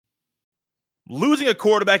Losing a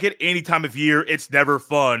quarterback at any time of year, it's never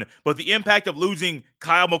fun. But the impact of losing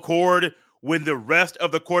Kyle McCord when the rest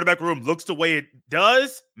of the quarterback room looks the way it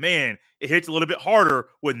does, man, it hits a little bit harder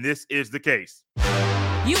when this is the case.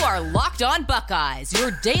 You are Locked On Buckeyes,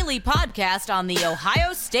 your daily podcast on the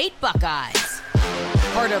Ohio State Buckeyes.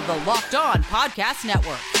 Part of the Locked On Podcast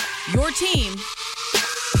Network, your team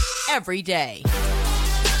every day.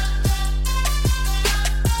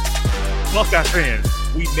 Buckeye fans,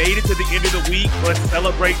 we made it to the end of the week. Let's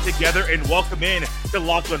celebrate together and welcome in to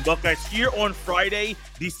Locked On Buckeyes here on Friday,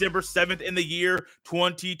 December 7th in the year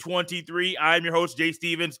 2023. I'm your host, Jay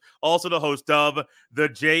Stevens, also the host of the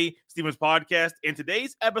Jay Stevens Podcast. And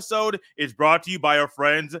today's episode is brought to you by our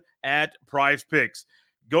friends at Prize Picks.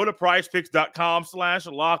 Go to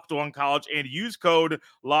prizepicks.com/LockedOnCollege and use code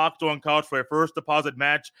LockedOnCollege for a first deposit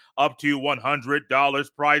match up to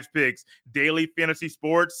 $100. Prize Picks, daily fantasy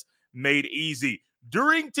sports made easy.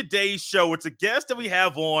 During today's show, it's a guest that we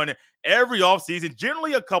have on every offseason,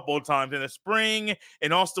 generally a couple of times in the spring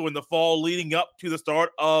and also in the fall leading up to the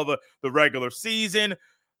start of the regular season.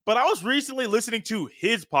 But I was recently listening to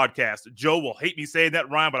his podcast. Joe will hate me saying that,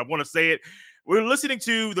 Ryan, but I want to say it. We're listening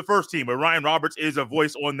to The First Team, where Ryan Roberts is a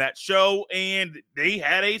voice on that show, and they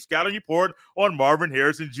had a scouting report on Marvin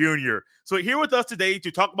Harrison Jr. So here with us today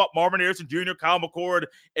to talk about Marvin Harrison Jr., Kyle McCord,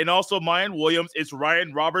 and also Mayan Williams is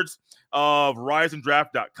Ryan Roberts of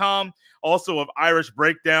RiseandDraft.com, also of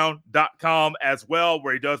IrishBreakdown.com as well,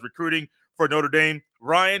 where he does recruiting for Notre Dame.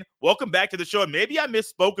 Ryan, welcome back to the show. And maybe I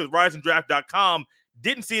misspoke with RiseandDraft.com.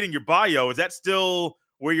 Didn't see it in your bio. Is that still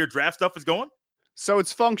where your draft stuff is going? So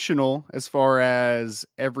it's functional as far as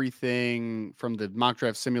everything from the mock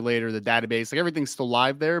draft simulator, the database, like everything's still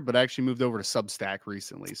live there, but I actually moved over to Substack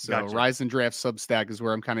recently. So Gotcha. Rise and Draft Substack is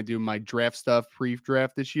where I'm kind of doing my draft stuff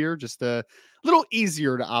pre-draft this year. Just a little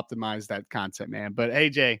easier to optimize that content, man. But hey,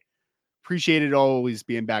 Jay, appreciate it always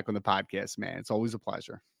being back on the podcast, man. It's always a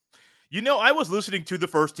pleasure. You know, I was listening to The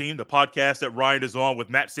First Team, the podcast that Ryan is on with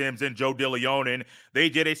Matt Sims and Joe DeLeon, and they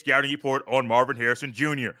did a scouting report on Marvin Harrison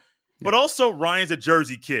Jr., but also Ryan's a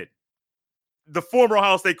Jersey kid. The former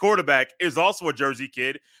Ohio State quarterback is also a Jersey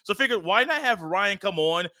kid. So I figured, why not have Ryan come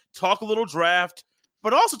on, talk a little draft,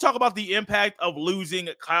 but also talk about the impact of losing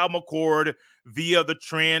Kyle McCord via the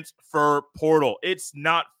transfer portal. It's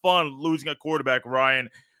not fun losing a quarterback, Ryan,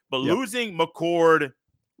 but losing McCord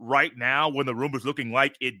right now when the room is looking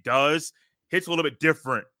like it does hits a little bit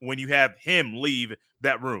different when you have him leave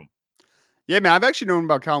that room. Yeah, man, I've actually known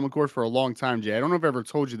about Kyle McCord for a long time, Jay. I don't know if I ever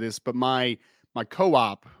told you this, but my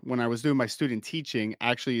co-op, when I was doing my student teaching,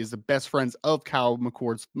 actually is the best friends of Kyle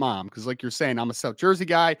McCord's mom. Because like you're saying, I'm a South Jersey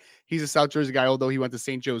guy. He's a South Jersey guy, although he went to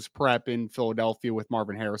St. Joe's Prep in Philadelphia with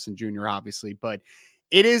Marvin Harrison Jr., obviously. But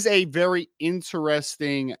it is a very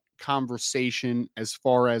interesting conversation as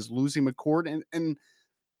far as losing McCord and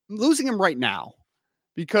losing him right now.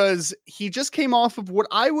 Because he just came off of what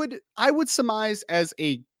I would surmise as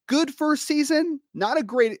a good first season, not a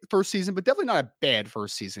great first season, but definitely not a bad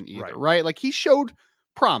first season either, right? Like he showed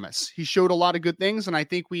promise. He showed a lot of good things. And I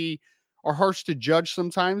think we are harsh to judge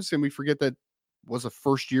sometimes. And we forget that was a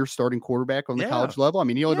first year starting quarterback on the college level. I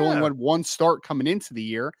mean, he had only won one start coming into the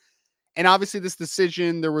year. And obviously this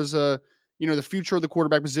decision, there was the future of the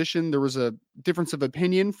quarterback position. There was a difference of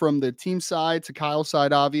opinion from the team side to Kyle's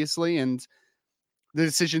side, obviously. And the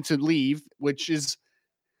decision to leave, which is,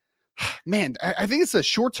 man, I think it's the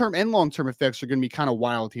short-term and long-term effects are going to be kind of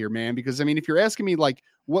wild here, man. Because I mean, if you're asking me like,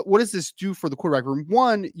 what does this do for the quarterback room?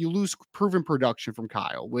 One, you lose proven production from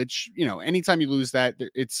Kyle, which, anytime you lose that,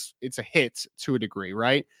 it's a hit to a degree,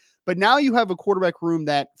 right? But now you have a quarterback room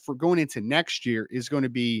that for going into next year is going to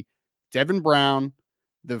be Devin Brown,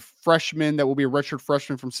 the freshman that will be a redshirt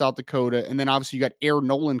freshman from South Dakota, and then obviously you got Aaron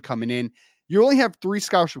Nolan coming in. You only have 3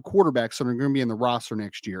 scholarship quarterbacks that are going to be in the roster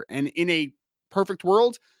next year, and in a perfect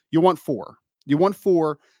world, you want 4. You want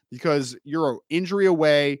 4 because you're an injury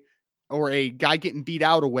away or a guy getting beat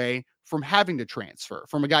out away from having to transfer,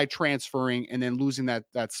 from a guy transferring and then losing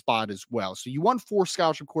that spot as well. So you want 4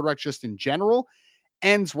 scholarship quarterbacks just in general.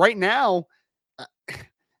 And right now,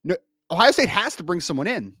 Ohio State has to bring someone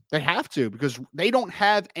in. They have to because they don't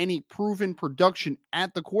have any proven production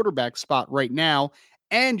at the quarterback spot right now.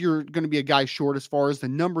 And you're going to be a guy short as far as the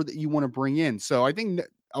number that you want to bring in. So I think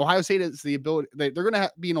Ohio State has the ability. They're going to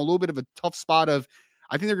be in a little bit of a tough spot of,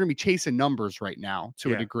 I think they're going to be chasing numbers right now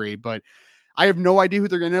to a degree, but I have no idea who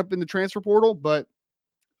they're going to end up in the transfer portal, but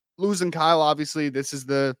losing Kyle, obviously this is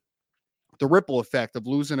the ripple effect of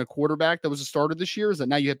losing a quarterback that was a starter this year is that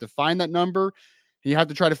now you have to find that number. And you have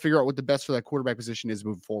to try to figure out what the best for that quarterback position is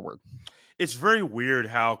moving forward. It's very weird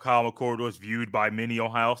how Kyle McCord was viewed by many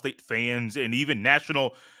Ohio State fans and even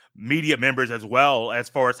national media members as well as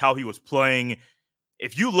far as how he was playing.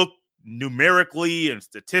 If you look numerically and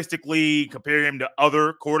statistically, compare him to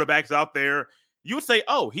other quarterbacks out there, you would say,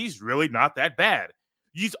 oh, he's really not that bad.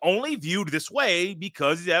 He's only viewed this way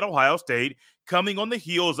because he's at Ohio State, coming on the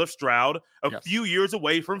heels of Stroud, a few years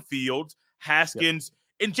away from Fields, Haskins,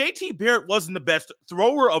 and JT Barrett wasn't the best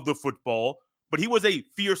thrower of the football, but he was a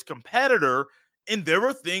fierce competitor, and there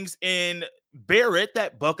were things in Barrett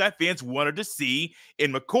that Buckeye fans wanted to see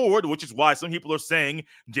in McCord, which is why some people are saying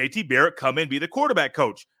JT Barrett come in and be the quarterback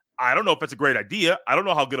coach. I don't know if that's a great idea. I don't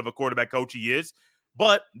know how good of a quarterback coach he is,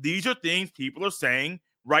 but these are things people are saying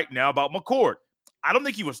right now about McCord. I don't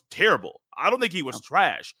think he was terrible. I don't think he was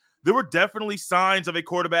trash. There were definitely signs of a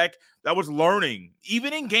quarterback that was learning,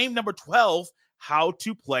 even in game number 12, how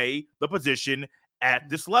to play the position at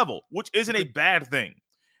this level, which isn't a bad thing.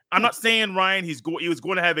 I'm not saying, Ryan, he was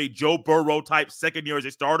going to have a Joe Burrow type second year as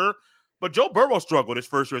a starter, but Joe Burrow struggled his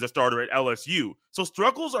first year as a starter at LSU. So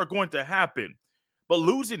struggles are going to happen. But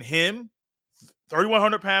losing him,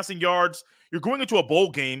 3,100 passing yards, you're going into a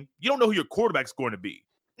bowl game, you don't know who your quarterback's going to be.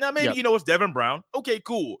 Now, maybe it's Devin Brown. Okay,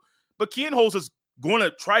 cool. But Keon Holtz is going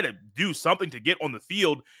to try to do something to get on the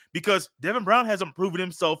field because Devin Brown hasn't proven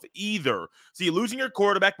himself either. So you're losing your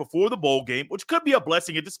quarterback before the bowl game, which could be a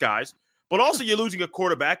blessing in disguise, but also you're losing a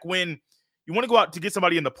quarterback when you want to go out to get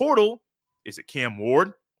somebody in the portal. Is it Cam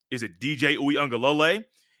Ward? Is it DJ Uiagalelei?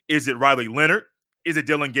 Is it Riley Leonard? Is it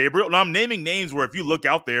Dylan Gabriel? And I'm naming names where if you look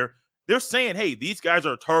out there, they're saying, hey, these guys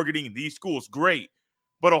are targeting these schools. Great.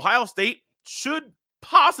 But Ohio State should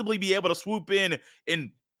possibly be able to swoop in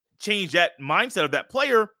and change that mindset of that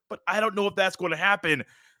player, but I don't know if that's going to happen.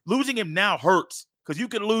 Losing him now hurts because you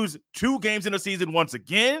can lose 2 games in a season once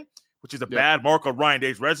again, which is a bad mark on Ryan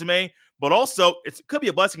Day's resume, but also it could be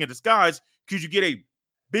a blessing in disguise because you get a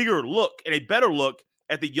bigger look and a better look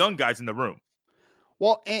at the young guys in the room.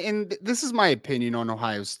 Well, and this is my opinion on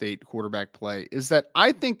Ohio State quarterback play, is that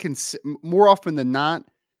I think more often than not,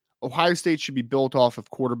 Ohio State should be built off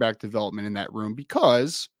of quarterback development in that room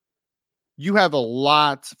because you have a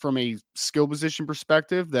lot from a skill position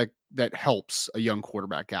perspective that helps a young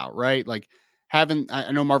quarterback out, right? Like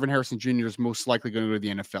I know Marvin Harrison Jr. is most likely going to go to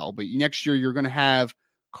the NFL, but next year you're going to have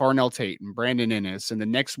Carnell Tate and Brandon Innes and the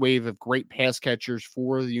next wave of great pass catchers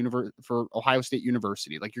for Ohio State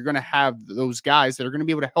University. Like you're going to have those guys that are going to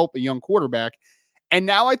be able to help a young quarterback. And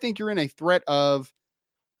now I think you're in a threat of,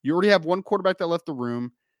 you already have one quarterback that left the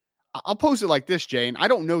room. I'll pose it like this, Jay, and I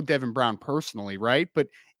don't know Devin Brown personally, right? But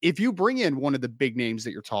if you bring in one of the big names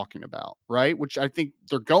that you're talking about, right, which I think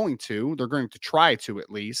they're going to try to at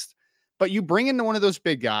least, but you bring in one of those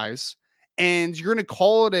big guys and you're going to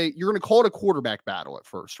call it a quarterback battle at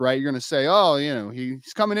first, right? You're going to say, oh,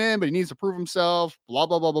 he's coming in, but he needs to prove himself, blah,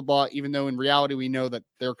 blah, blah, blah, blah, even though in reality, we know that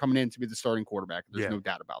they're coming in to be the starting quarterback. There's no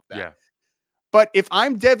doubt about that. Yeah. But if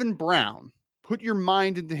I'm Devin Brown, put your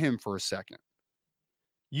mind into him for a second.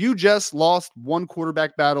 You just lost one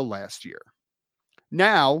quarterback battle last year.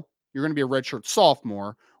 Now you're going to be a redshirt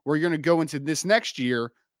sophomore where you're going to go into this next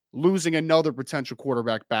year losing another potential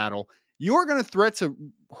quarterback battle. You're going to threat to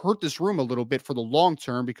hurt this room a little bit for the long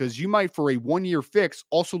term because you might, for a 1-year fix,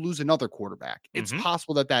 also lose another quarterback. It's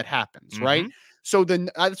possible that happens, right? So then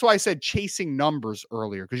that's why I said chasing numbers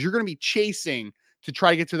earlier, because you're going to be chasing to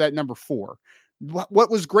try to get to that number 4. What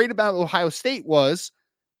was great about Ohio State was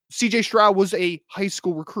CJ Stroud was a high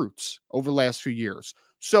school recruit over the last few years.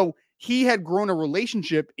 So he had grown a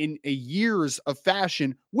relationship in a years of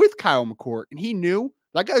fashion with Kyle McCord. And he knew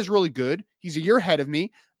that guy's really good. He's a year ahead of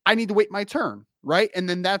me. I need to wait my turn, right? And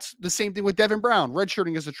then that's the same thing with Devin Brown,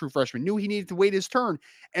 redshirting as a true freshman. Knew he needed to wait his turn.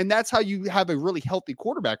 And that's how you have a really healthy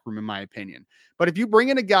quarterback room, in my opinion. But if you bring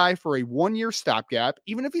in a guy for a 1-year stopgap,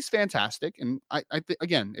 even if he's fantastic, and I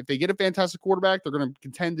again, if they get a fantastic quarterback, they're going to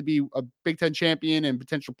contend to be a Big Ten champion and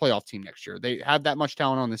potential playoff team next year. They have that much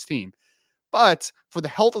talent on this team. But for the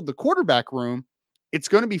health of the quarterback room, it's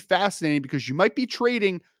going to be fascinating because you might be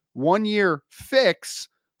trading 1-year fix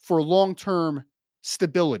for long-term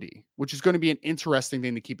stability, which is going to be an interesting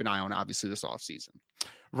thing to keep an eye on, obviously, this offseason.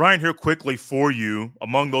 Ryan, here quickly for you,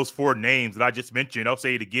 among those 4 names that I just mentioned, I'll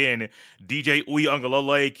say it again, DJ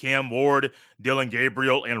Uiagalelei, Cam Ward, Dylan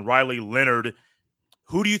Gabriel, and Riley Leonard.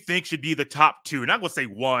 Who do you think should be the top 2? Not going to say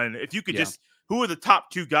 1. If you could just, who are the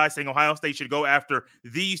top 2 guys saying Ohio State should go after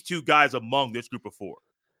these 2 guys among this group of 4?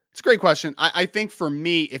 It's a great question. I think for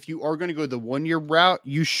me, if you are going to go the 1-year route,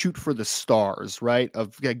 you shoot for the stars, right?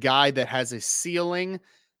 Of a guy that has a ceiling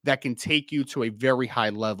that can take you to a very high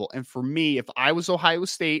level. And for me, if I was Ohio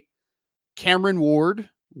State, Cameron Ward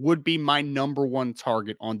would be my number 1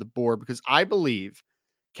 target on the board because I believe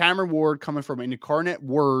Cameron Ward coming from an incarnate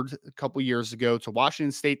Word a couple years ago to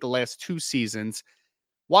Washington State the last 2 seasons.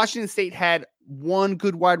 Washington State had one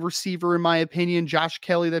good wide receiver, in my opinion, Josh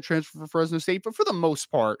Kelly, that transferred from Fresno State. But for the most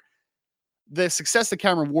part, the success that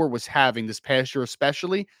Cameron Ward was having this past year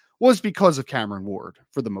especially was because of Cameron Ward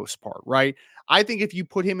for the most part, right? I think if you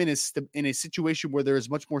put him in a situation where there is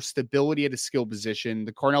much more stability at a skill position,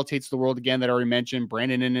 the Carnell Tates of the world again that I already mentioned,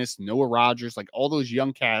 Brandon Innes, Noah Rogers, like all those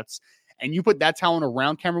young cats, and you put that talent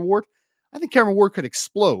around Cameron Ward, I think Cameron Ward could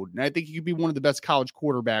explode. And I think he could be one of the best college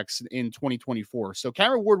quarterbacks in 2024. So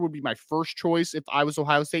Cameron Ward would be my first choice if I was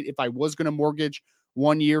Ohio State, if I was going to mortgage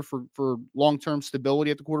 1 year for long-term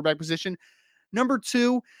stability at the quarterback position. Number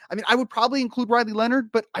 2, I mean, I would probably include Riley Leonard,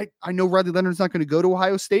 but I know Riley Leonard's not going to go to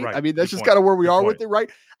Ohio State. Right. I mean, that's just kind of where we are with it, right?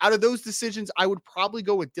 Out of those decisions, I would probably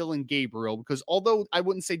go with Dylan Gabriel, because although I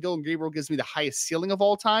wouldn't say Dylan Gabriel gives me the highest ceiling of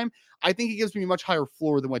all time, I think he gives me a much higher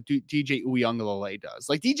floor than what DJ Uiagalelei does.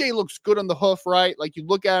 Like, DJ looks good on the hoof, right? Like, you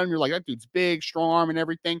look at him, you're like, that dude's big, strong arm and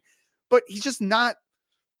everything, but he's just not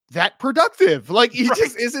that productive. Like, he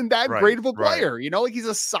just isn't that great of a player. You know, like, he's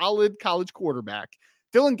a solid college quarterback.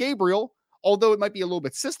 Dylan Gabriel, although it might be a little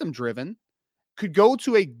bit system driven, could go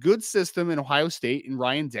to a good system in Ohio State in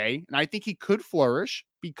Ryan Day. And I think he could flourish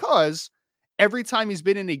because every time he's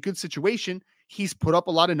been in a good situation, he's put up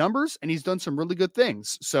a lot of numbers and he's done some really good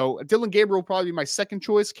things. So Dylan Gabriel will probably be my second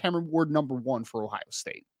choice. Cameron Ward, number 1 for Ohio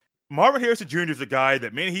State. Marvin Harrison Jr. is a guy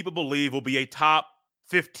that many people believe will be a top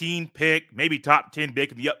 15 pick, maybe top 10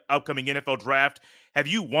 pick in the upcoming NFL draft. Have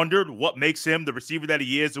you wondered what makes him the receiver that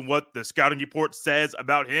he is and what the scouting report says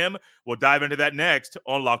about him? We'll dive into that next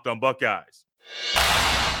on Locked On Buckeyes.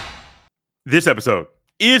 This episode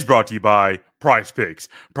is brought to you by Prize Picks.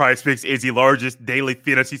 Prize Picks is the largest daily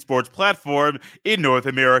fantasy sports platform in North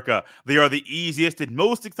America. They are the easiest and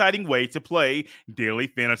most exciting way to play daily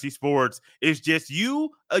fantasy sports. It's just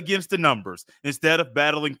you against the numbers. Instead of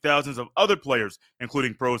battling thousands of other players,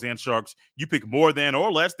 including pros and sharks, you pick more than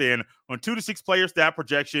or less than on 2 to 6 player stat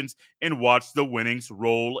projections and watch the winnings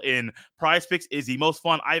roll in. Prize Picks is the most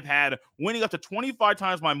fun I've had, winning up to 25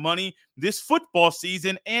 times my money this football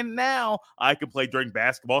season, and now I can play during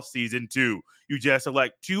basketball season too. You just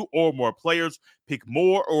select 2 or more players, pick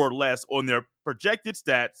more or less on their projected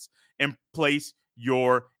stats, and place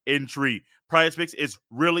your entry. Prize Picks is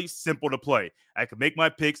really simple to play. I can make my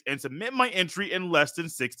picks and submit my entry in less than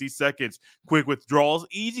 60 seconds. Quick withdrawals,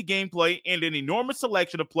 easy gameplay, and an enormous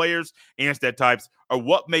selection of players and stat types are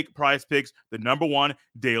what make Prize Picks the number 1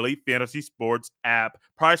 daily fantasy sports app.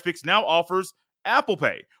 Prize Picks now offers Apple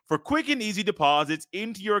Pay for quick and easy deposits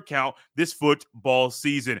into your account this football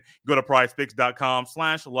season. Go to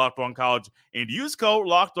prizepicks.com/lockedoncollege and use code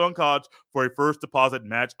LOCKEDONCollege for a first deposit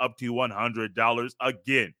match up to $100.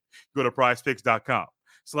 Again, go to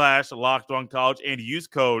prizepicks.com/lockedoncollege and use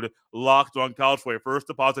code LOCKEDONCollege for a first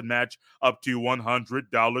deposit match up to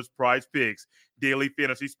 $100. Prize Picks, daily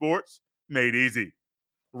fantasy sports made easy.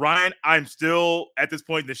 Ryan, I'm still at this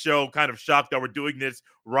point in the show kind of shocked that we're doing this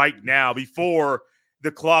right now before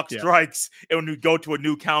the clock strikes and when we go to a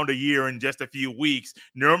new calendar year in just a few weeks.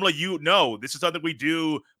 Normally, this is something we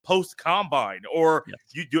do post-combine, or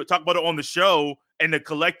you talk about it on the show and the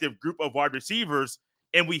collective group of wide receivers,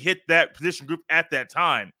 and we hit that position group at that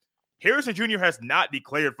time. Harrison Jr. has not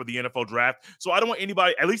declared for the NFL draft, so I don't want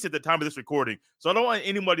anybody, at least at the time of this recording, so I don't want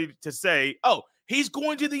anybody to say, oh, he's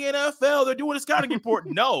going to the NFL, they're doing a scouting report.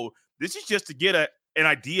 No, this is just to get an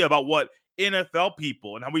idea about what NFL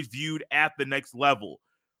people and how he's viewed at the next level.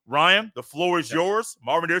 Ryan, the floor is yours.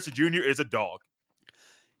 Marvin Harrison Jr. is a dog.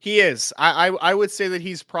 He is. I would say that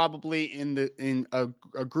he's probably in a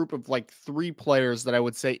group of like 3 players that I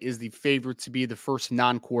would say is the favorite to be the first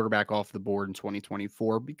non-quarterback off the board in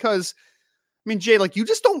 2024. Because, I mean, Jay, like, you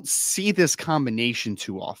just don't see this combination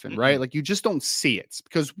too often, right? Like, you just don't see it.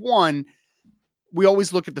 Because, one, we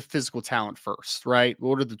always look at the physical talent first, right?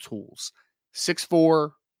 What are the tools?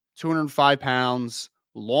 6'4", 205 pounds,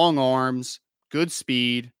 long arms, good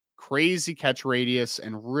speed, crazy catch radius,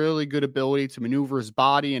 and really good ability to maneuver his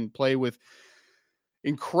body and play with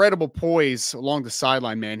incredible poise along the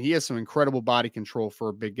sideline, man. He has some incredible body control for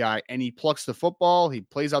a big guy, and he plucks the football. He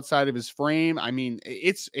plays outside of his frame. I mean,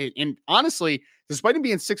 and honestly, despite him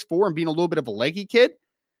being 6'4" and being a little bit of a leggy kid,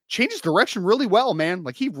 changes direction really well, man.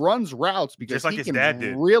 Like, he runs routes because he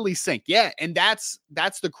can really sink. Yeah, and that's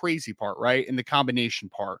the crazy part, right? And the combination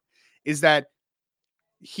part is that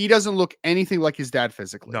he doesn't look anything like his dad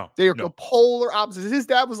physically. No, they are polar opposites. His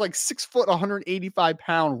dad was like 6 foot, 185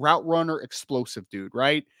 pound route runner, explosive dude,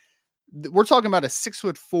 right? We're talking about a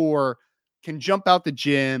 6'4", can jump out the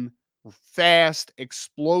gym, fast,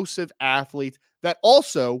 explosive athlete that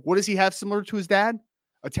also, what does he have similar to his dad?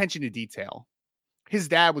 attention to detail. His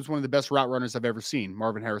dad was one of the best route runners I've ever seen,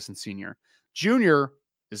 Marvin Harrison Sr. Junior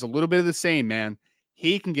is a little bit of the same, man.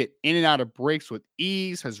 He can get in and out of breaks with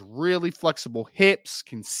ease, has really flexible hips,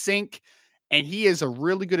 can sink, and he has a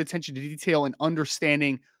really good attention to detail and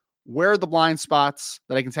understanding where are the blind spots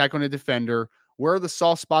that I can tackle on a defender, where are the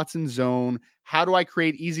soft spots in zone, how do I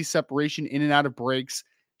create easy separation in and out of breaks.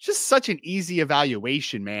 Just such an easy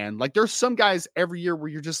evaluation, man. Like there's some guys every year where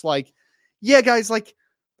you're just like, yeah, guys, like,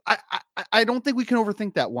 I don't think we can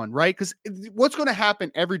overthink that one, right? Because what's going to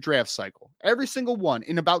happen every draft cycle, every single one,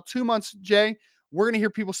 in about 2 months, Jay, we're going to hear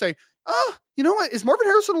people say, oh, you know what? Is Marvin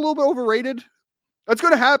Harrison a little bit overrated? That's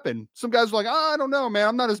going to happen. Some guys are like, oh, I don't know, man.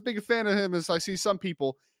 I'm not as big a fan of him as I see some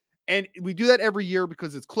people. And we do that every year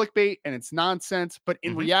because it's clickbait and it's nonsense. But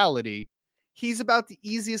in reality, he's about the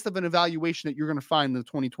easiest of an evaluation that you're going to find in the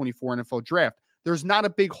 2024 NFL draft. There's not a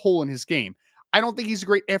big hole in his game. I don't think he's a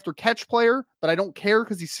great after catch player, but I don't care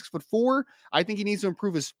because he's 6'4". I think he needs to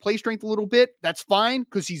improve his play strength a little bit. That's fine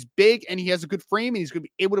because he's big and he has a good frame and he's going to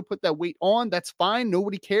be able to put that weight on. That's fine.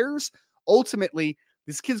 Nobody cares. Ultimately,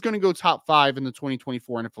 this kid's going to go top 5 in the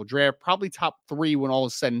 2024 NFL draft, probably top 3 when all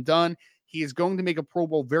is said and done. He is going to make a Pro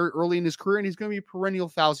Bowl very early in his career, and he's going to be a perennial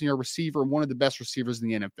 1,000-yard receiver and one of the best receivers in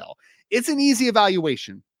the NFL. It's an easy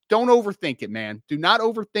evaluation. Don't overthink it, man. Do not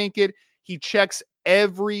overthink it. He checks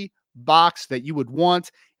every box that you would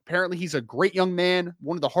want. Apparently, he's a great young man,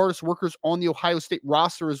 one of the hardest workers on the Ohio State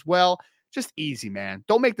roster as well. Just easy, man.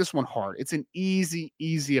 Don't make this one hard. It's an easy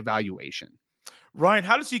evaluation. Ryan,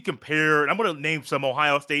 how does he compare? And I'm going to name some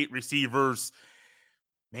Ohio State receivers.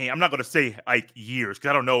 Man, I'm not going to say like years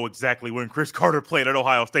because I don't know exactly when Chris Carter played at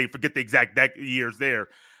Ohio State. Forget the exact years there.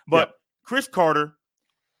 But Chris Carter,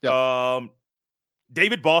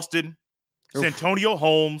 David Boston, Santonio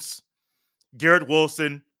Holmes, Garrett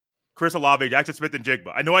Wilson, Chris Olave, Jackson Smith, and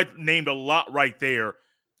Jigba. I know I named a lot right there.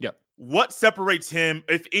 Yep. What separates him,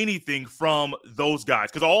 if anything, from those guys?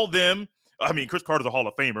 Because all of them, I mean, Chris Carter's a Hall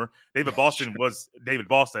of Famer. David Boston was David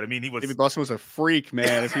Boston. I mean, David Boston was a freak,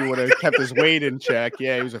 man. If he would have kept his weight in check,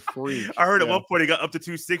 yeah, he was a freak. I heard at one point he got up to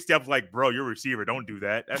 260. I was like, bro, you're a receiver. Don't do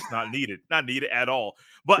that. That's not needed. Not needed at all.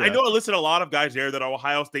 But I know I listed a lot of guys there that are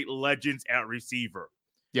Ohio State legends at receiver.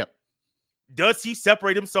 Yep. Does he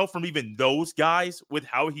separate himself from even those guys with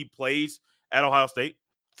how he plays at Ohio State?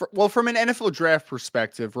 Well, from an NFL draft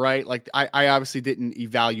perspective, right? Like I obviously didn't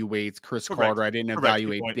evaluate Chris Carter. I didn't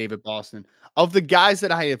evaluate David Boston. Of the guys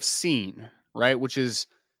that I have seen, right? Which is,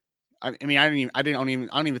 I mean, I don't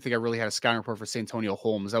even think I really had a scouting report for Santonio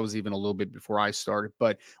Holmes. That was even a little bit before I started.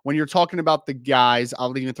 But when you're talking about the guys,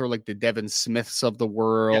 I'll even throw like the Devin Smiths of the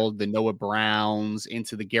world, the Noah Browns,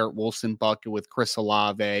 into the Garrett Wilson bucket with Chris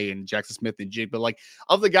Olave and Jackson Smith and Jig. But like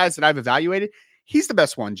of the guys that I've evaluated, he's the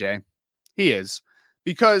best one, Jay. He is.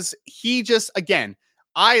 Because he just, again,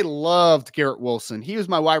 I loved Garrett Wilson. He was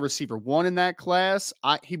my wide receiver 1 in that class.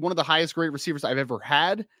 He one of the highest grade receivers I've ever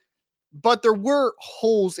had. But there were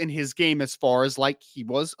holes in his game as far as like he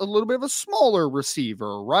was a little bit of a smaller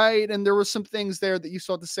receiver, right? And there were some things there that you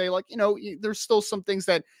saw to say, like, you know, there's still some things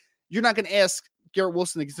that you're not going to ask Garrett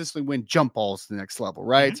Wilson to consistently win jump balls to the next level,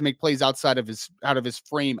 right? To make plays out of his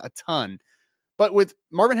frame a ton. But with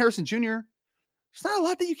Marvin Harrison Jr., there's not a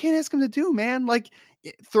lot that you can't ask him to do, man. Like,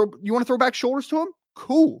 you want to throw back shoulders to him?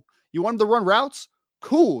 Cool. You want him to run routes?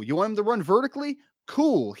 Cool. You want him to run vertically?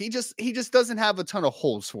 Cool. He just doesn't have a ton of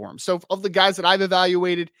holes for him. So of the guys that I've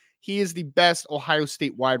evaluated, he is the best Ohio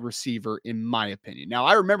State wide receiver in my opinion. Now,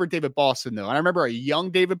 I remember David Boston though. And I remember a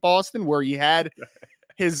young David Boston where he had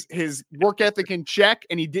his work ethic in check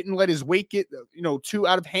and he didn't let his weight get, too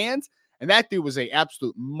out of hand. And that dude was an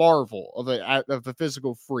absolute marvel of a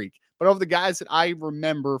physical freak. But of the guys that I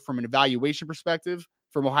remember from an evaluation perspective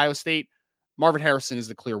from Ohio State, Marvin Harrison is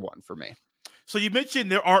the clear one for me. So you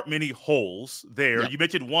mentioned there aren't many holes there. Yeah. You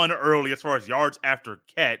mentioned one early as far as yards after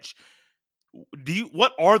catch.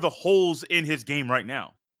 What are the holes in his game right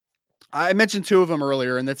now? I mentioned 2 of them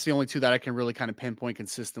earlier, and that's the only 2 that I can really kind of pinpoint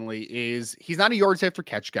consistently is he's not a yards after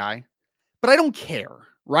catch guy, but I don't care.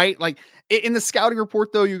 Right? Like in the scouting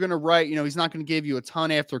report, though, you're going to write, he's not going to give you a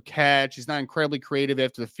ton after catch. He's not incredibly creative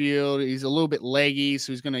after the field. He's a little bit leggy.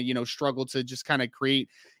 So he's going to, struggle to just kind of create,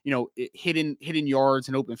 hidden yards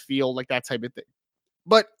and open field, like that type of thing.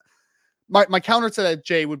 But my counter to that,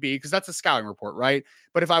 Jay, would be, because that's a scouting report, right?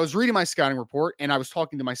 But if I was reading my scouting report and I was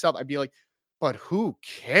talking to myself, I'd be like, but who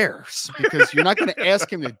cares? Because you're not going to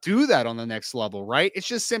ask him to do that on the next level, right? It's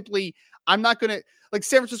just simply, I'm not going to, like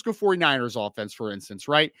San Francisco 49ers offense, for instance,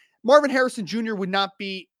 right? Marvin Harrison Jr. would not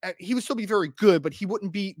be, he would still be very good, but he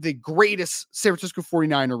wouldn't be the greatest San Francisco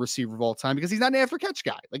 49er receiver of all time because he's not an after catch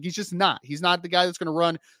guy. Like he's just not. He's not the guy that's going to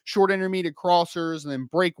run short intermediate crossers and then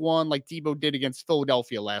break one like Debo did against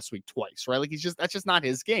Philadelphia last week twice, right? Like that's just not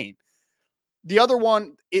his game. The other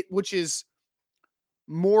one, which is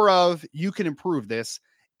more of you can improve this,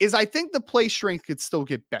 is I think the play strength could still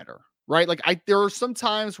get better. Right? Like there are some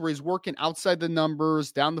times where he's working outside the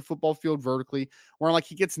numbers, down the football field vertically, where like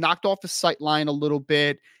he gets knocked off the sight line a little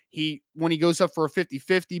bit. When he goes up for a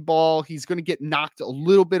 50-50 ball, he's going to get knocked a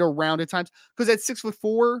little bit around at times because at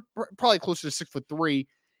 6'4", probably closer to 6'3",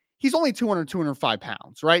 he's only 205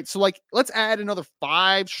 pounds, right? So like, let's add another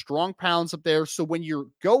 5 strong pounds up there. So when you're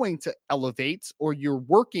going to elevate or you're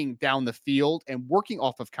working down the field and working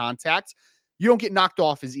off of contact, you don't get knocked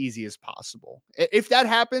off as easy as possible. If that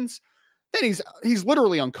happens, then he's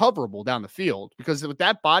literally uncoverable down the field because with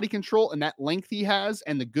that body control and that length he has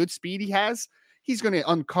and the good speed he has, he's going to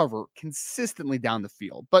uncover consistently down the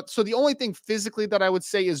field. But so the only thing physically that I would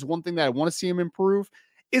say is one thing that I want to see him improve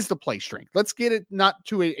is the play strength. Let's get it not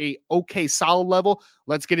to a okay, solid level.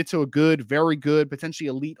 Let's get it to a good, very good, potentially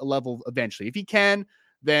elite level eventually. If he can,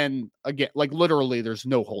 then again, like literally there's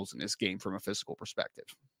no holes in this game from a physical perspective.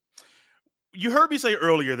 You heard me say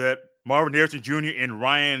earlier that Marvin Harrison Jr. and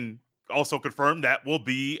Ryan also confirmed that will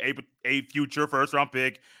be a future first-round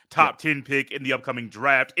pick, top 10 pick in the upcoming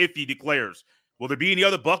draft if he declares. Will there be any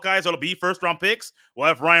other Buckeyes that'll be first-round picks? We'll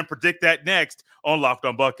have Ryan predict that next on Locked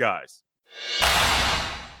on Buckeyes.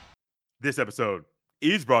 This episode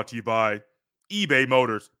is brought to you by eBay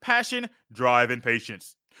Motors. Passion, drive, and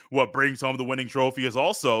patience. What brings home the winning trophy is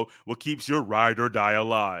also what keeps your ride or die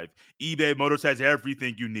alive. eBay Motors has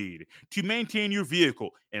everything you need to maintain your vehicle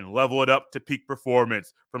and level it up to peak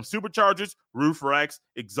performance. From superchargers, roof racks,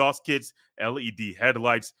 exhaust kits, LED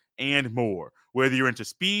headlights, and more. Whether you're into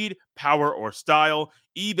speed, power, or style,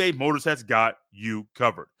 eBay Motors has got you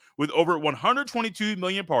covered. With over 122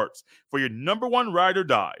 million parts for your number one ride or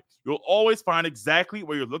die, you'll always find exactly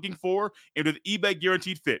what you're looking for, and with eBay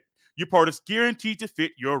Guaranteed Fit, your part is guaranteed to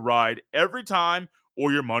fit your ride every time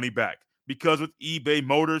or your money back. Because with eBay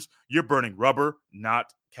Motors, you're burning rubber,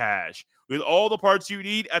 not cash. With all the parts you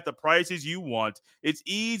need at the prices you want, it's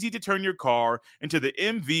easy to turn your car into the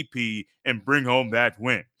MVP and bring home that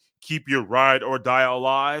win. Keep your ride or die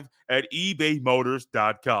alive at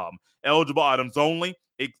ebaymotors.com. Eligible items only.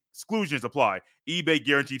 Exclusions apply. eBay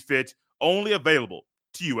Guaranteed Fit, only available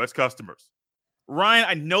to U.S. customers. Ryan,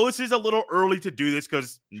 I know this is a little early to do this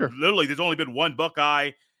because literally there's only been one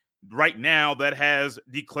Buckeye right now that has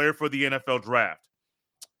declared for the NFL draft.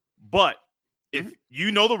 But if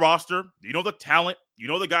you know the roster, you know the talent, you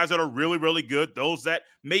know the guys that are really, really good, those that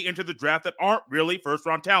may enter the draft that aren't really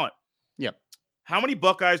first-round talent. Yep. How many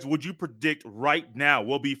Buckeyes would you predict right now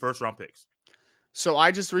will be first-round picks? So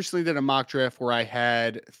I just recently did a mock draft where I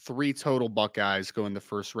had 3 total Buckeyes go in the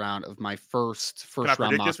first round of my first round mock draft. Can I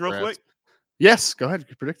predict this real quick? Yes, go ahead.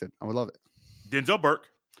 You predict it. I would love it. Denzel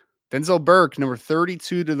Burke, number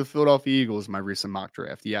 32 to the Philadelphia Eagles, my recent mock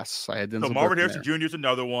draft. Yes, I had Denzel Burke. So Marvin Harrison Jr. is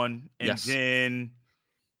another one. And then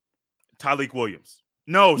Tyleik Williams.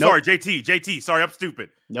 No, sorry, JT. Sorry, I'm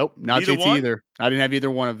stupid. Nope, not JT either. I didn't have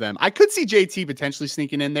either one of them. I could see JT potentially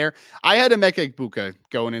sneaking in there. I had Emeka Egbuka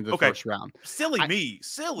going into the first round.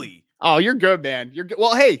 Silly. Oh, you're good, man. You're good.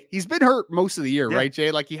 Well, hey, he's been hurt most of the year, right,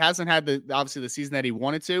 Jay? Like he hasn't had obviously the season that he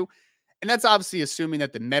wanted to. And that's obviously assuming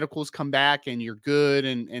that the medicals come back and you're good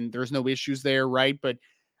and there's no issues there, right? But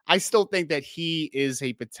I still think that he is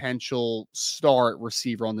a potential star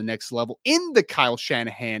receiver on the next level in the Kyle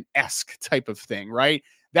Shanahan-esque type of thing, right?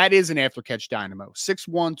 That is an after-catch dynamo.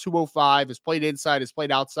 6'1", 205, has played inside, has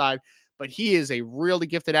played outside, but he is a really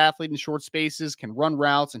gifted athlete in short spaces, can run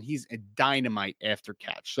routes, and he's a dynamite after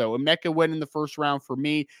catch. So Emeka went in the first round for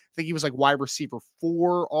me. I think he was like wide receiver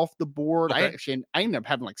 4 off the board. Okay. I ended up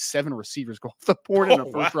having like 7 receivers go off the board in a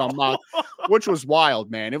first round mock, which was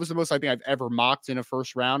wild, man. It was the most I think I've ever mocked in a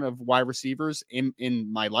first round of wide receivers in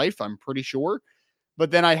my life, I'm pretty sure.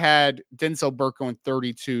 But then I had Denzel Burke going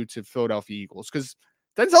 32 to Philadelphia Eagles because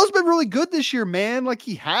Denzel's been really good this year, man. Like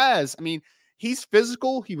he has. I mean, he's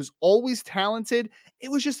physical. He was always talented.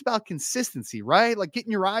 It was just about consistency, right? Like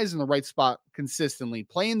getting your eyes in the right spot consistently,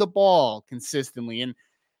 playing the ball consistently. And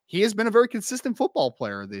he has been a very consistent football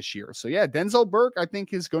player this year. So yeah, Denzel Burke, I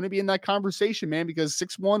think is going to be in that conversation, man, because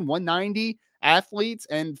 6'1", 190 athletes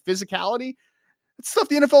and physicality, it's stuff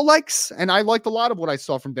the NFL likes. And I liked a lot of what I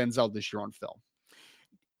saw from Denzel this year on film.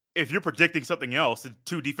 If you're predicting something else, the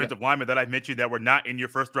 2 defensive linemen that I mentioned that were not in your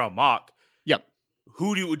first round mock. Yep.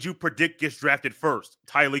 Who would you predict gets drafted first?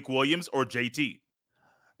 Tyleik Williams or JT?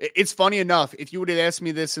 It's funny enough, if you would have asked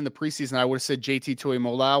me this in the preseason, I would have said JT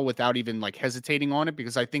Tuimoloau without even like hesitating on it,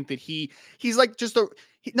 because I think that he's like just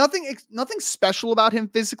nothing special about him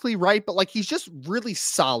physically, right? But like he's just really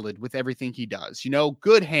solid with everything he does.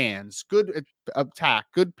 Good hands, good attack,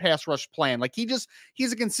 good pass rush plan. Like he's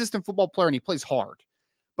a consistent football player and he plays hard.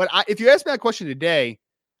 But if you ask me that question today,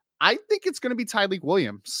 I think it's going to be Tyleik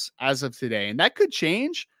Williams as of today, and that could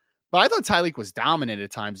change. But I thought Tyleik was dominant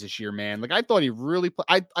at times this year, man. Like I thought he really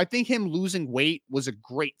I think him losing weight was a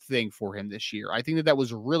great thing for him this year. I think that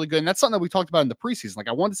was really good. And that's something that we talked about in the preseason. Like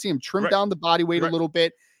I wanted to see him trim down the body weight a little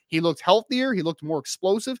bit. He looked healthier. He looked more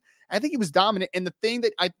explosive. I think he was dominant. And the thing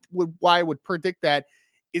that why I would predict that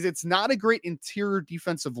is it's not a great interior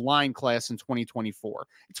defensive line class in 2024.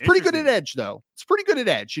 It's pretty good at edge, though. It's pretty good at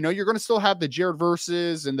edge. You're going to still have the Jared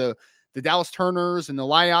Verses and the Dallas Turners and the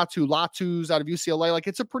Latus out of UCLA. Like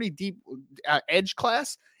it's a pretty deep edge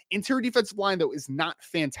class. Interior defensive line, though, is not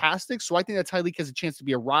fantastic. So I think that Tyleik has a chance to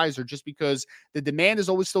be a riser just because the demand is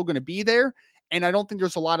always still going to be there. And I don't think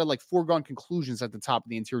there's a lot of like foregone conclusions at the top of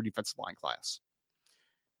the interior defensive line class.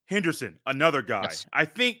 Henderson, another guy. Yes. I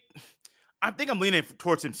think I'm leaning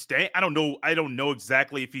towards him staying. I don't know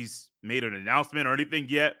exactly if he's made an announcement or anything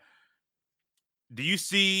yet. Do you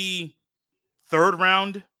see 3rd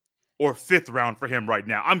round or 5th round for him right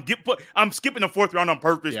now? I'm skipping the 4th round on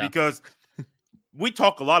purpose because we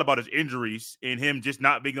talk a lot about his injuries and him just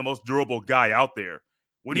not being the most durable guy out there.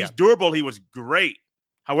 When he's durable, he was great.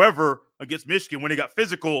 However, against Michigan, when he got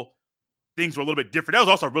physical, things were a little bit different. That was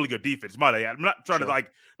also a really good defense. I'm not trying to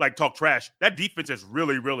like talk trash. That defense is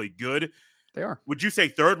really, really good. They are. Would you say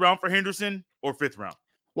 3rd round for Henderson or 5th round?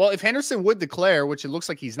 Well, if Henderson would declare, which it looks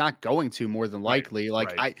like he's not going to more than likely,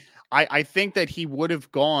 I think that he would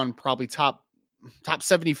have gone probably top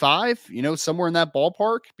 75, somewhere in that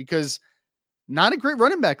ballpark, because not a great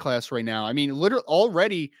running back class right now. I mean, literally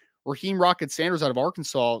already Raheem Rocket Sanders out of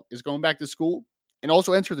Arkansas is going back to school and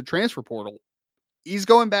also entered the transfer portal. He's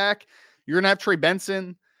going back. You're going to have Trey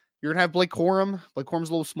Benson. You're going to have Blake Corum. Blake Corum's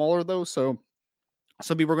a little smaller, though, so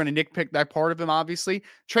some people are going to nitpick that part of him, obviously.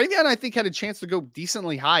 Travion, I think, had a chance to go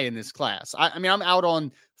decently high in this class. I mean, I'm out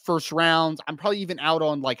on 1st round. I'm probably even out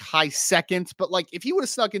on like high 2nd. But like, if he would have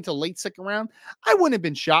snuck into late 2nd round, I wouldn't have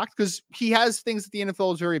been shocked because he has things that the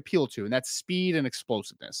NFL is very appealed to, and that's speed and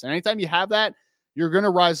explosiveness. And anytime you have that, you're going to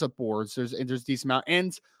rise up boards. There's a decent amount.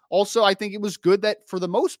 And also, I think it was good that for the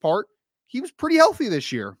most part, he was pretty healthy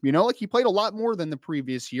this year. Like he played a lot more than the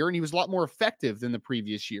previous year, and he was a lot more effective than the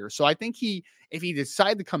previous year. So I think if he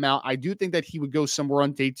decided to come out, I do think that he would go somewhere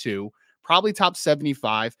on day 2, probably top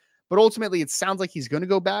 75. But ultimately, it sounds like he's going to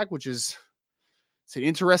go back, which is it's an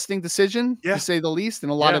interesting decision to say the least in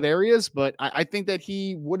a lot of areas. But I think that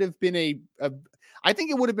he would have been I think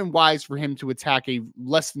it would have been wise for him to attack a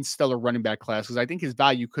less than stellar running back class, because I think his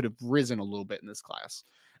value could have risen a little bit in this class.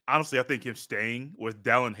 Honestly, I think him staying with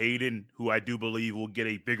Dallin Hayden, who I do believe will get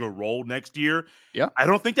a bigger role next year. Yeah. I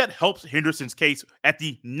don't think that helps Henderson's case at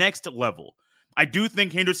the next level. I do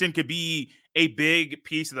think Henderson could be a big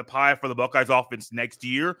piece of the pie for the Buckeyes offense next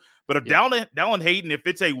year. But if Dallin Hayden, if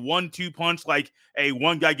it's a 1-2 punch, like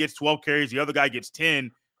one guy gets 12 carries, the other guy gets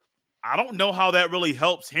 10, I don't know how that really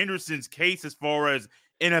helps Henderson's case as far as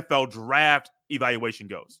NFL draft evaluation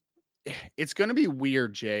goes. It's going to be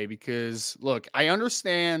weird, Jay, because look, I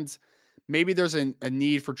understand maybe there's a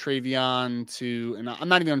need for Travion to, and I'm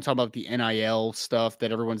not even going to talk about the NIL stuff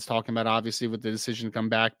that everyone's talking about, obviously, with the decision to come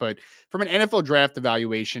back. But from an NFL draft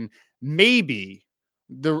evaluation, maybe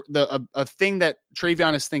a thing that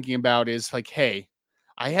Travion is thinking about is like, hey,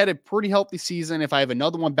 I had a pretty healthy season. If I have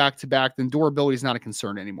another one back to back, then durability is not a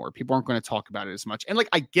concern anymore. People aren't going to talk about it as much. And like,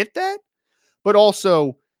 I get that, but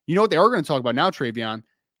also, you know what they are going to talk about now, Travion?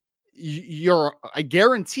 You're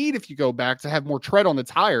guaranteed, if you go back, to have more tread on the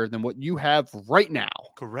tire than what you have right now.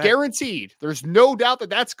 Correct. Guaranteed. There's no doubt that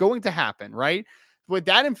that's going to happen, right? But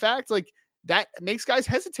that, in fact, like that makes guys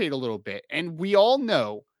hesitate a little bit. And we all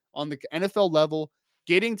know on the NFL level,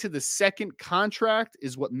 getting to the second contract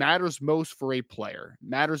is what matters most for a player.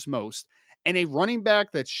 Matters most. And a running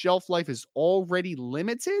back that shelf life is already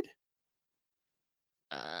limited,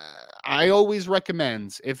 I always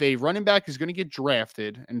recommend, if a running back is going to get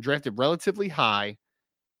drafted and drafted relatively high,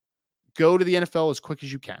 go to the NFL as quick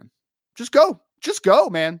as you can. Just go,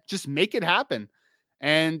 man. Just make it happen.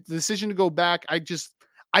 And the decision to go back, I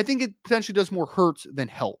think it potentially does more hurt than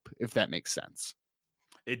help, if that makes sense.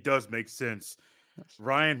 It does make sense.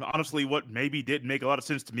 Ryan, honestly, what maybe didn't make a lot of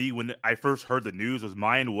sense to me when I first heard the news was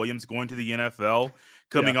Mayan Williams going to the NFL,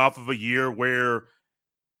 coming off of a year where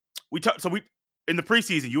in the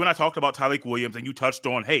preseason, you and I talked about Tyleik Williams, and you touched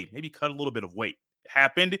on, hey, maybe cut a little bit of weight.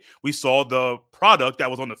 happened. We saw the product that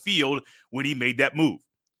was on the field when he made that move.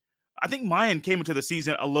 I think Mayan came into the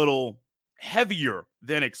season a little heavier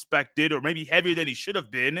than expected, or maybe heavier than he should have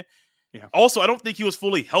been. Yeah. Also, I don't think he was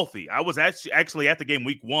fully healthy. I was actually at the game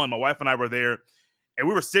week 1. My wife and I were there, and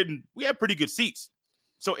we had pretty good seats.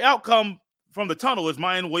 So outcome from the tunnel is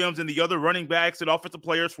Mayan Williams and the other running backs and offensive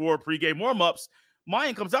players for pregame warmups.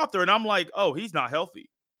 Mayan comes out there, and I'm like, oh, he's not healthy.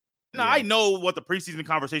 Now, I know what the preseason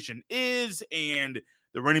conversation is and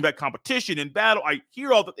the running back competition and battle. I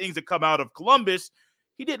hear all the things that come out of Columbus.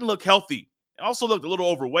 He didn't look healthy. Also looked a little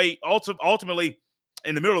overweight. Ultimately,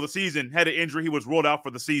 in the middle of the season, had an injury. He was ruled out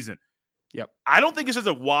for the season. Yep. I don't think this is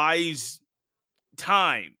a wise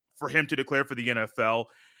time for him to declare for the NFL.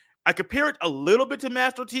 I compare it a little bit to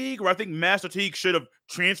Master Teague, where I think Master Teague should have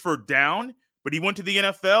transferred down, but he went to the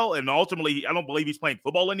NFL, and ultimately, I don't believe he's playing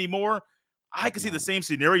football anymore. I can see the same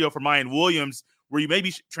scenario for Mayan Williams, where you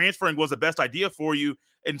maybe transferring was the best idea for you.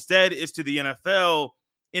 Instead, it's to the NFL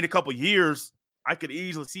in a couple years. I could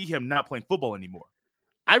easily see him not playing football anymore.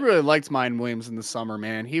 I really liked Mayan Williams in the summer,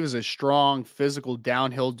 man. He was a strong, physical,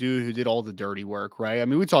 downhill dude who did all the dirty work, right? I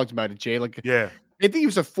mean, we talked about it, Jay. I think he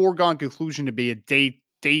was a foregone conclusion to be a day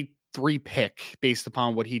 3 pick based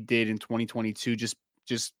upon what he did in 2022.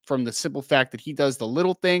 Just from the simple fact that he does the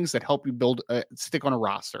little things that help you build stick on a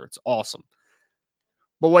roster. It's awesome.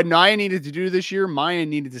 But what Mayan needed to do this year, Mayan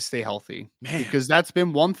needed to stay healthy, because that's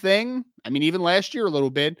been one thing. I mean, even last year a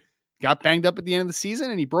little bit, got banged up at the end of the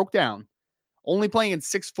season and he broke down. Only playing in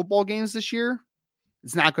 6 football games this year,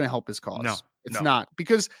 it's not going to help his cause. No, it's not,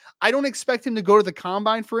 because I don't expect him to go to the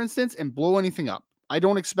combine, for instance, and blow anything up. I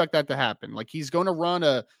don't expect that to happen. Like, he's going to run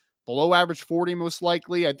a below average 40 most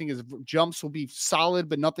likely. I think his jumps will be solid,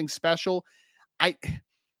 but nothing special.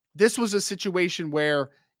 This was a situation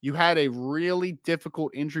where you had a really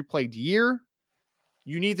difficult injury-plagued year.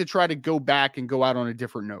 You need to try to go back and go out on a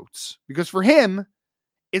different notes, because for him,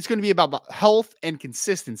 it's going to be about health and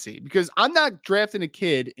consistency, because I'm not drafting a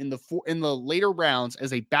kid in the later rounds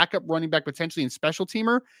as a backup running back, potentially in special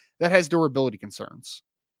teamer, that has durability concerns.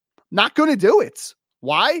 Not going to do it.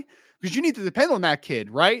 Why? Because you need to depend on that kid,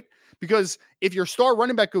 right? Because if your star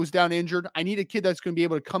running back goes down injured, I need a kid that's going to be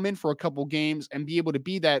able to come in for a couple games and be able to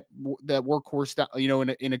be that workhorse,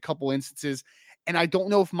 in a couple instances. And I don't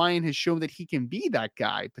know if Mayan has shown that he can be that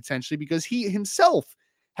guy potentially, because he himself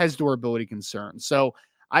has durability concerns. So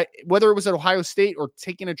whether it was at Ohio State or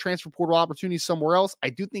taking a transfer portal opportunity somewhere else, I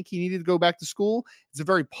do think he needed to go back to school. It's a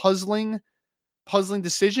very puzzling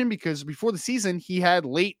decision, because before the season, he had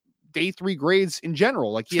late day 3 grades in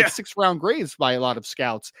general. Like, he had 6th-round grades by a lot of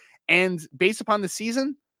scouts. And based upon the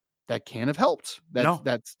season, that can have helped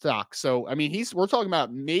that stock. So, I mean, we're talking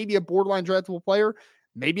about maybe a borderline draftable player,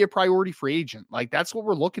 maybe a priority free agent. Like, that's what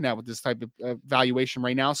we're looking at with this type of valuation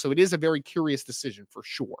right now. So it is a very curious decision for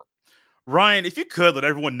sure. Ryan, if you could let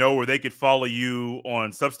everyone know where they could follow you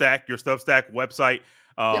on Substack, your Substack website,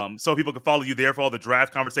 so people can follow you there for all the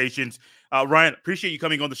draft conversations. Ryan, appreciate you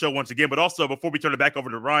coming on the show once again. But also, before we turn it back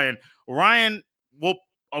over to Ryan will,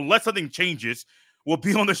 unless something changes, will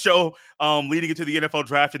be on the show leading into the NFL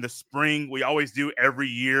draft in the spring. We always do every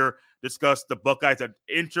year, discuss the Buckeyes that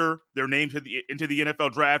enter their name into the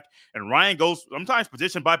NFL draft. And Ryan goes sometimes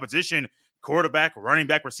position by position, quarterback, running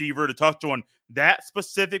back, receiver, to touch on that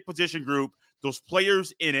specific position group, those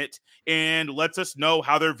players in it, and lets us know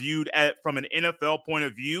how they're viewed from an NFL point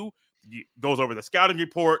of view. He goes over the scouting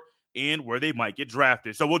report and where they might get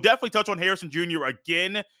drafted. So we'll definitely touch on Harrison Jr.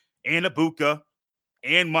 again, and Ibuka,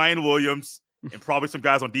 and Mayan Williams, and probably some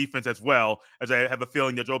guys on defense as well, as I have a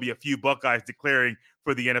feeling that there'll be a few Buckeyes declaring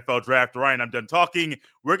for the NFL draft. Ryan, I'm done talking.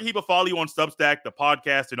 Where can people follow you on Substack, the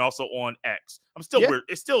podcast, and also on X? I'm still weird.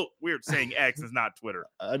 It's still weird saying X is not Twitter.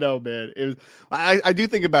 I know, man. I do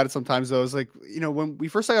think about it sometimes, though. It's like, when we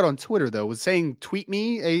first got on Twitter, though, was saying tweet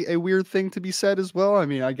me a weird thing to be said as well. I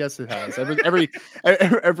mean, I guess it has. Every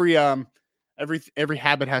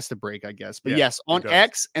habit has to break, I guess. But yes, on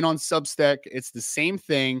X and on Substack, it's the same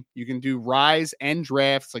thing. You can do Rise and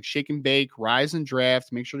Draft. It's like shake and bake, Rise and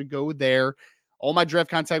Draft. Make sure to go there. All my draft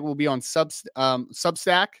content will be on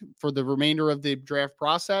Substack for the remainder of the draft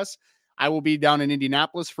process. I will be down in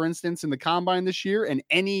Indianapolis, for instance, in the combine this year, and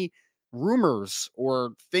any rumors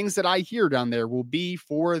or things that I hear down there will be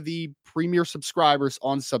for the premier subscribers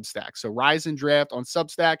on Substack. So Rise and Draft on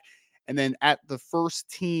Substack. And then at the First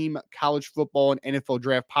Team College Football and NFL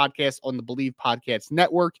Draft podcast on the Believe Podcast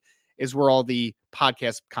Network is where all the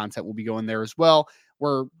podcast content will be going there as well.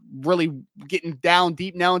 we're really getting down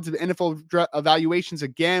deep now into the NFL evaluations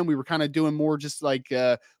again. We were kind of doing more just like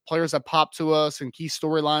players that pop to us and key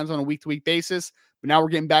storylines on a week-to-week basis. But now we're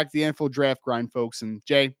getting back to the NFL draft grind, folks. And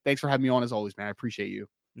Jay, thanks for having me on as always, man. I appreciate you.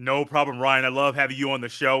 No problem, Ryan. I love having you on the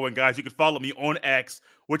show. And guys, you can follow me on X,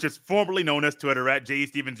 which is formerly known as Twitter, at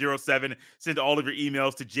jstevens07. Send all of your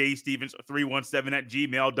emails to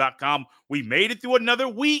jstevens317@gmail.com. We made it through another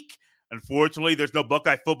week. Unfortunately, there's no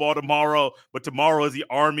Buckeye football tomorrow, but tomorrow is the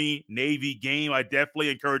Army-Navy game. I definitely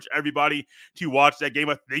encourage everybody to watch that game.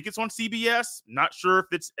 I think it's on CBS. Not sure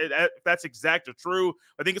if that's exact or true.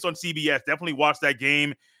 I think it's on CBS. Definitely watch that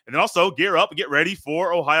game. And then also gear up and get ready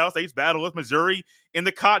for Ohio State's battle with Missouri in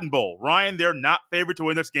the Cotton Bowl. Ryan, they're not favored to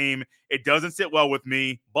win this game. It doesn't sit well with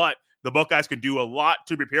me, but the Buckeyes can do a lot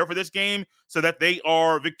to prepare for this game so that they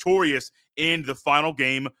are victorious in the final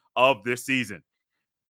game of this season.